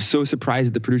 I'm so surprised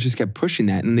that the producers kept pushing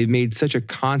that, and they've made such a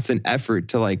constant effort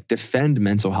to like defend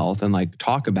mental health and like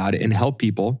talk about it and help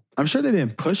people. I'm sure they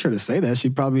didn't push her to say that. She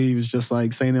probably was just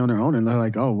like saying it on her own, and they're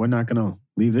like, "Oh, we're not going to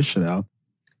leave this shit out."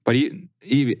 But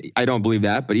I don't believe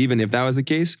that. But even if that was the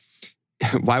case,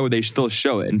 why would they still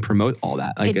show it and promote all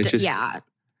that? Like it's just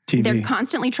TV. They're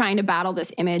constantly trying to battle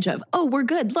this image of, oh, we're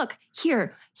good. Look,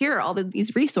 here are all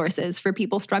these resources for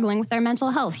people struggling with their mental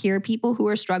health. Here are people who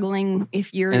are struggling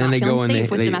if you're not feeling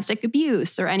safe with domestic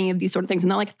abuse or any of these sort of things.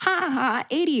 And they're like, ha,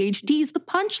 ADHD's the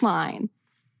punchline.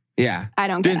 Yeah. I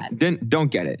don't get it. Don't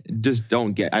get it. Just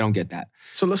don't get. I don't get that.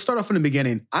 So let's start off in the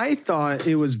beginning. I thought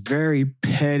it was very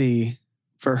petty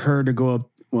for her to go up.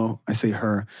 Well, I say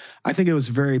her. I think it was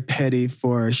very petty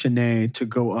for Shanae to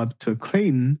go up to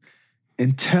Clayton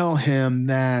and tell him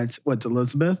that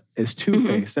Elizabeth is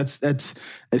two-faced. That's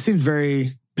it seems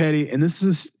very petty. And this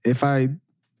is, if I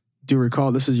do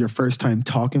recall, this is your first time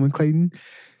talking with Clayton.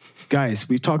 Guys,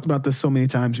 we've talked about this so many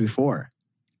times before.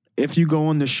 If you go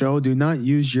on the show, do not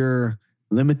use your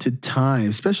limited time,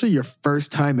 especially your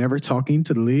first time ever talking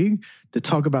to the league, to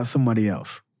talk about somebody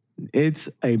else. It's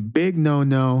a big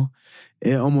no-no.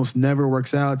 It almost never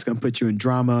works out. It's going to put you in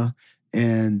drama.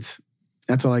 And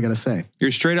that's all I got to say.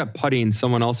 You're straight up putting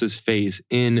someone else's face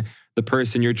in the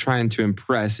person you're trying to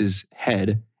impress's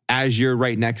head as you're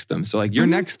right next to them. So like you're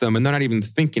next to them and they're not even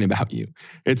thinking about you.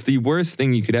 It's the worst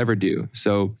thing you could ever do.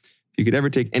 So if you could ever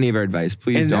take any of our advice,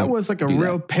 please don't. And that was like a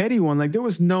real petty one. Like there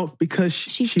was no, because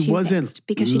she wasn't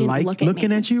because she didn't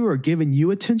looking at you or giving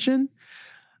you attention.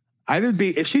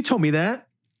 If she told me that,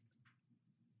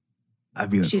 I'd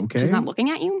be like, okay. She's not looking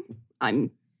at you?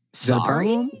 I'm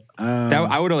sorry.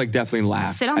 I would have like definitely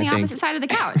laughed. Sit on the opposite side of the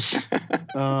couch.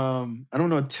 I don't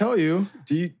know what to tell you.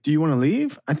 Do you want to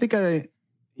leave? I think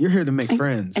you're here to make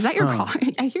friends. Is that your car?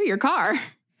 I hear your car.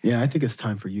 Yeah, I think it's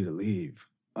time for you to leave.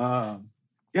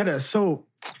 That's so,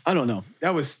 I don't know.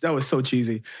 That was so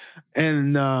cheesy.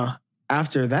 And I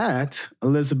after that,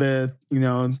 Elizabeth,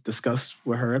 discussed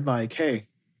with her like, hey,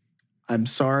 I'm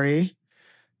sorry.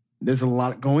 There's a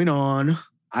lot going on.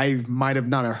 I might have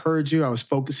not have heard you. I was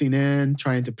focusing in,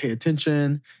 trying to pay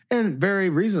attention, and very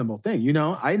reasonable thing.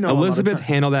 I know Elizabeth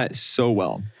handled that so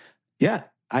well. Yeah.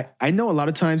 I know a lot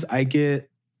of times I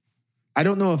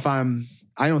don't know if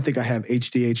I don't think I have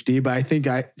ADHD, but I think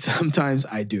sometimes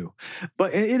I do.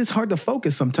 But it is hard to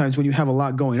focus sometimes when you have a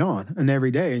lot going on and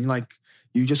every day. And like,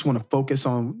 you just want to focus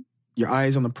on your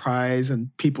eyes on the prize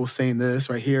and people saying this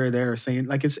right here or there, or saying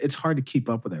like, it's hard to keep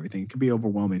up with everything. It can be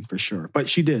overwhelming for sure. But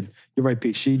she did. You're right,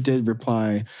 Pete. She did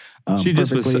reply. She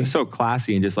just perfectly. was so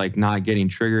classy and just like not getting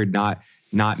triggered, not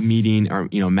meeting or,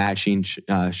 matching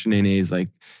Shanae's like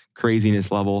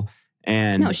craziness level.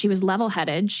 And no, she was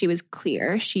level-headed. She was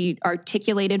clear. She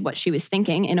articulated what she was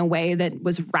thinking in a way that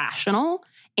was rational.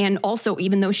 And also,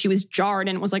 even though she was jarred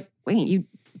and was like, wait,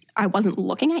 I wasn't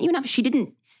looking at you enough, she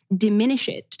didn't diminish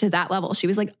it to that level. She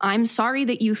was like, I'm sorry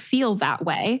that you feel that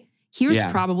way. Here's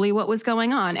probably what was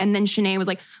going on. And then Shanae was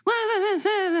like,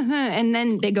 and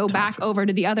then they go back over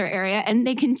to the other area and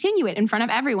they continue it in front of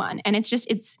everyone. And it's just,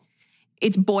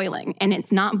 it's boiling and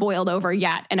it's not boiled over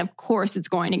yet. And of course it's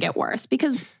going to get worse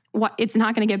because it's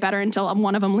not going to get better until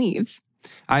one of them leaves.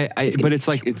 But it's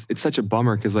like, it's such a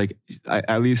bummer because like,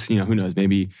 at least, who knows,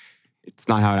 maybe it's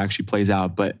not how it actually plays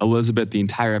out. But Elizabeth, the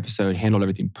entire episode, handled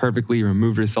everything perfectly,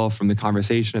 removed herself from the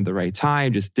conversation at the right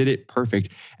time, just did it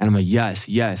perfect. And I'm like,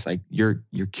 yes, like you're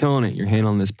killing it. You're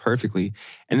handling this perfectly.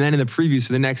 And then in the previews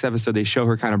for the next episode, they show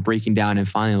her kind of breaking down and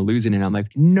finally losing it. And I'm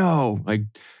like, no, like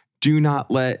do not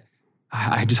let,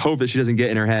 I just hope that she doesn't get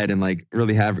in her head and like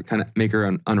really have kind of make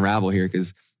her unravel here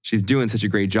because she's doing such a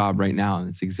great job right now. And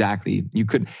it's exactly, you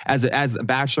could, as a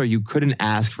bachelor, you couldn't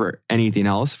ask for anything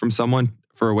else from someone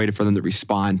for a way for them to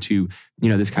respond to,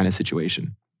 this kind of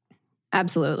situation.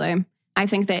 Absolutely. I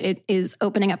think that it is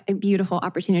opening up a beautiful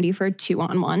opportunity for a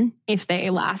 2-on-1 if they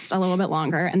last a little bit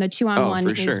longer. And the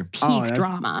 2-on-1 is peak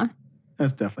drama.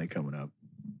 That's definitely coming up.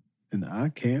 And I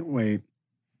can't wait.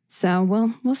 So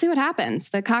we'll see what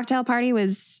happens. The cocktail party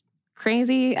was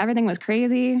crazy. Everything was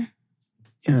crazy.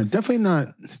 Yeah, definitely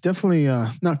not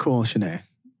cool, Shanae.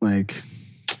 Like,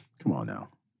 come on now.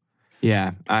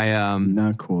 Yeah,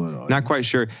 not cool at all. Not quite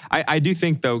sure. I do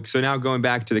think though, so now going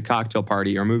back to the cocktail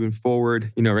party or moving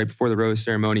forward, right before the rose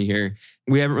ceremony here,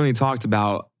 we haven't really talked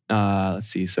about let's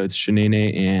see, so it's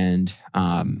Shanae and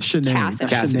Cassidy.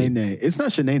 Shanae. It's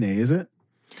not Shanae, is it?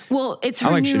 Well, it's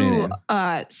her new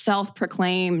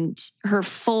self-proclaimed, her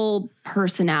full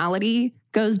personality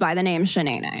goes by the name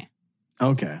Shanae.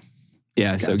 Okay.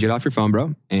 Yeah, gotcha. So get off your phone,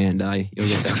 bro, and you'll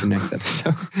get that for next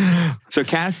episode. So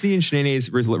Cassidy and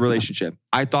Shanae's relationship,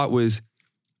 I thought was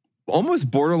almost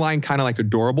borderline kind of like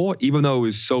adorable, even though it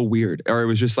was so weird, or it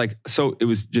was just like, so it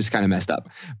was just kind of messed up.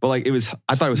 But like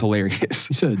I thought it was hilarious.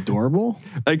 You said adorable?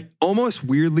 Like almost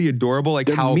weirdly adorable, like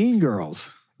They're how Mean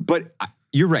Girls. But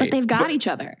you're right. But they've got each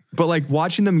other. But like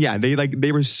watching them, yeah,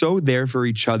 they were so there for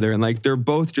each other, and like they're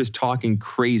both just talking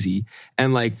crazy,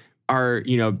 and like are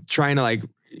trying to like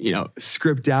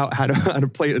script out how to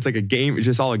play. It's like a game. It's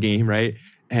just all a game, right?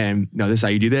 And this is how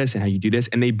you do this and how you do this.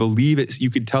 And they believe it. You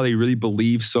could tell they really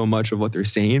believe so much of what they're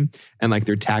saying and like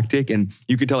their tactic. And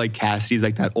you could tell like Cassidy's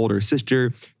like that older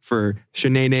sister for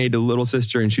Shanae, the little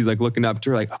sister. And she's like looking up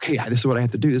to her like, okay, this is what I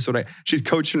have to do. She's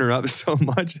coaching her up so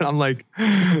much. And I'm like,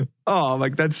 oh,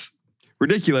 like that's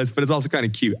ridiculous, but it's also kind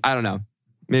of cute. I don't know.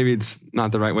 Maybe it's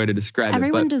not the right way to describe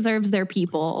Everyone deserves their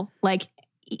people. Like,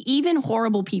 even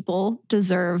horrible people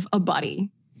deserve a buddy.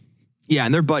 Yeah,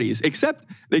 and they're buddies. Except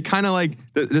they kind of like,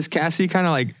 does Cassidy kind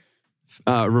of like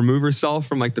remove herself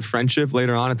from like the friendship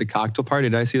later on at the cocktail party?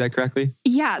 Did I see that correctly?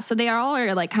 Yeah, so they all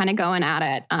are like kind of going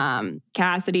at it.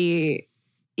 Cassidy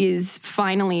is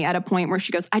finally at a point where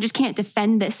she goes, I just can't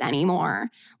defend this anymore.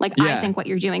 Like, I think what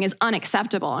you're doing is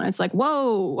unacceptable. And it's like,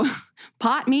 whoa,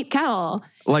 pot, meet, kettle.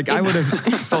 Like, I would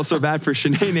have felt so bad for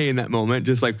Shanae in that moment.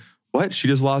 Just like, what? She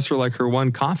just lost her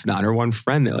one confidant, her one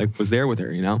friend that like was there with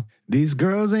her, These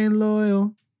girls ain't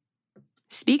loyal.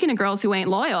 Speaking of girls who ain't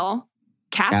loyal,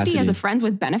 Cassidy has a friends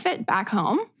with benefit back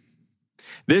home.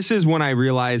 This is when I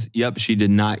realized, yep, she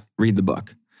did not read the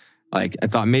book. Like, I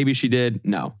thought maybe she did.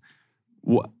 No.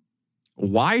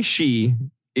 Why she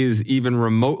is even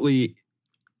remotely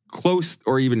close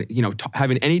or even,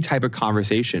 having any type of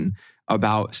conversation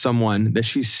about someone that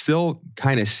she's still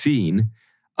kind of seen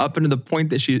up into the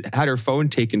point that she had her phone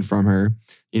taken from her,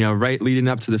 right leading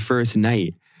up to the first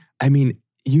night. I mean,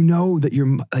 that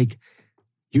you're like,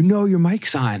 your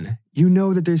mic's on.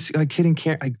 That there's a kid in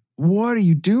camera. Like, what are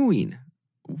you doing?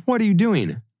 What are you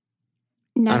doing?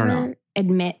 Never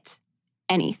admit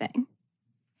anything.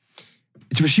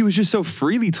 she was just so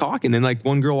freely talking. And like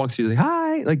one girl walks through, like,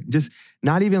 hi, like just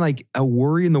not even like a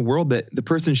worry in the world that the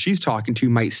person she's talking to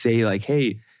might say like,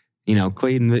 hey, you know,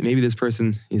 Clayton, maybe this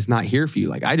person is not here for you.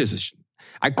 Like I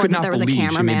could not there was a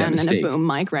believe she made that cameraman and mistake. a boom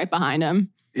mic right behind him.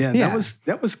 Yeah, Yeah.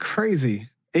 that was crazy.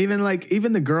 Even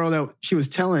the girl that she was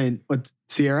telling, what,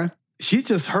 Sierra,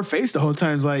 her face the whole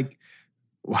time is like,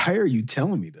 why are you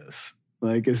telling me this?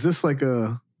 Like, is this like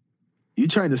you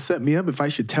trying to set me up if I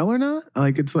should tell or not?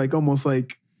 Like, it's like almost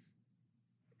like,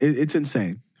 it's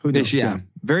insane. Who knows? Yeah.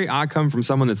 Very odd come from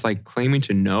someone that's like claiming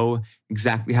to know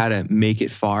exactly how to make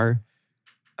it far.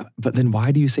 But then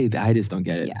why do you say that? I just don't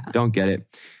get it. Yeah. Don't get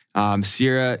it.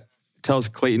 Sierra tells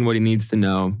Clayton what he needs to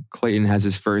know. Clayton has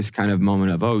his first kind of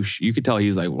moment of, you could tell he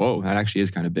was like, whoa, that actually is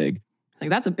kind of big.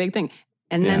 Like, that's a big thing.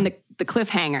 And then the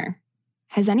cliffhanger.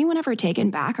 Has anyone ever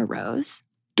taken back a rose?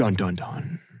 Dun, dun,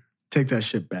 dun. Take that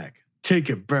shit back. Take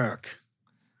it back.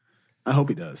 I hope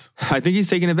he does. I think he's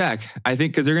taking it back. I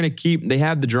think because they're going to they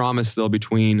have the drama still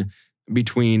between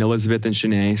Elizabeth and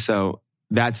Shanae. So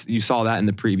you saw that in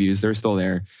the previews. They're still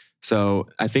there. So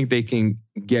I think they can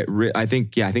get rid. I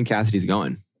think Cassidy's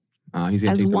going. He's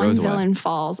going to take the rose away. As one villain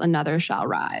falls, another shall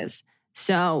rise.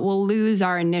 So we'll lose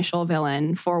our initial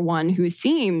villain for one who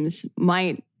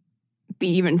might be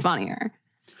even funnier.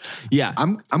 Yeah.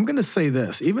 I'm going to say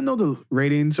this. Even though the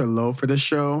ratings are low for this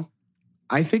show,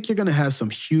 I think you're going to have some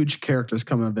huge characters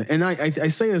coming of it. And I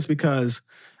say this because,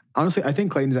 honestly, I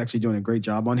think Clayton's actually doing a great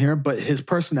job on here, but his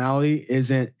personality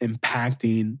isn't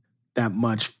impacting that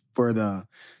much for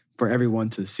everyone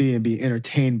to see and be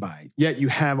entertained by. Yet you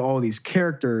have all these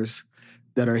characters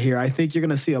that are here. I think you're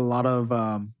going to see a lot of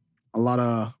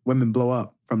women blow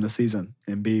up from the season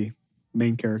and be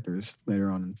main characters later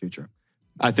on in the future.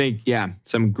 I think,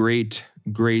 some great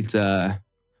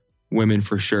women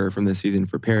for sure from this season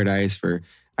for Paradise.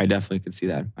 I definitely could see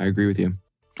that. I agree with you.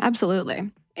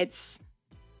 Absolutely. It's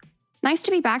nice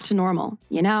to be back to normal.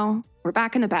 You know, we're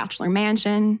back in the Bachelor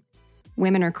Mansion.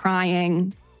 Women are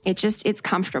crying. It's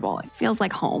comfortable. It feels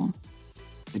like home.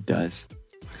 It does.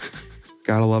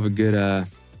 Gotta love a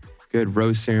good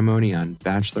rose ceremony on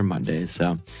Bachelor Mondays.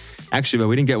 So actually, but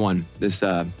we didn't get one this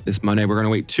Monday. We're going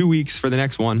to wait 2 weeks for the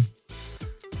next one.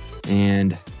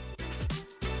 And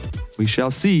we shall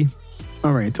see.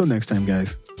 All right. Until next time,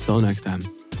 guys. Till next time.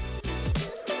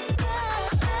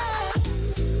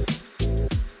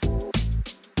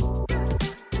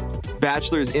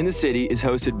 Bachelors in the City is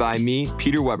hosted by me,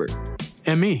 Peter Weber.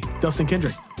 And me, Dustin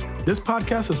Kendrick. This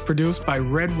podcast is produced by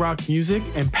Red Rock Music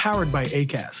and powered by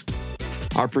Acast.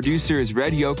 Our producer is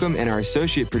Red Yoakum and our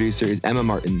associate producer is Emma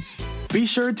Martins. Be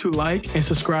sure to like and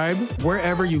subscribe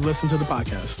wherever you listen to the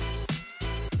podcast.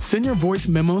 Send your voice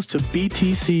memos to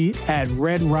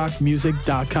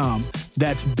btc@redrockmusic.com.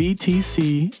 That's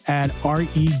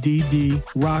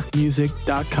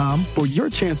btc@reddrockmusic.com for your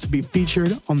chance to be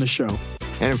featured on the show.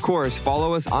 And of course,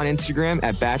 follow us on Instagram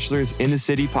at Bachelors in the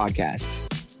City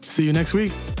Podcasts. See you next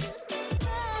week.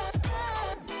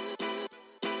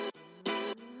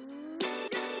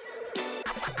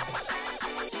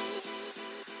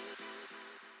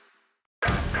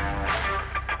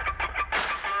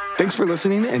 Thanks for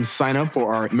listening and sign up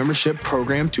for our membership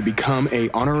program to become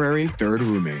an honorary third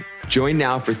roommate. Join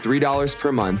now for $3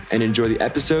 per month and enjoy the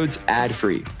episodes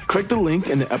ad-free. Click the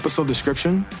link in the episode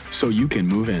description so you can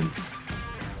move in.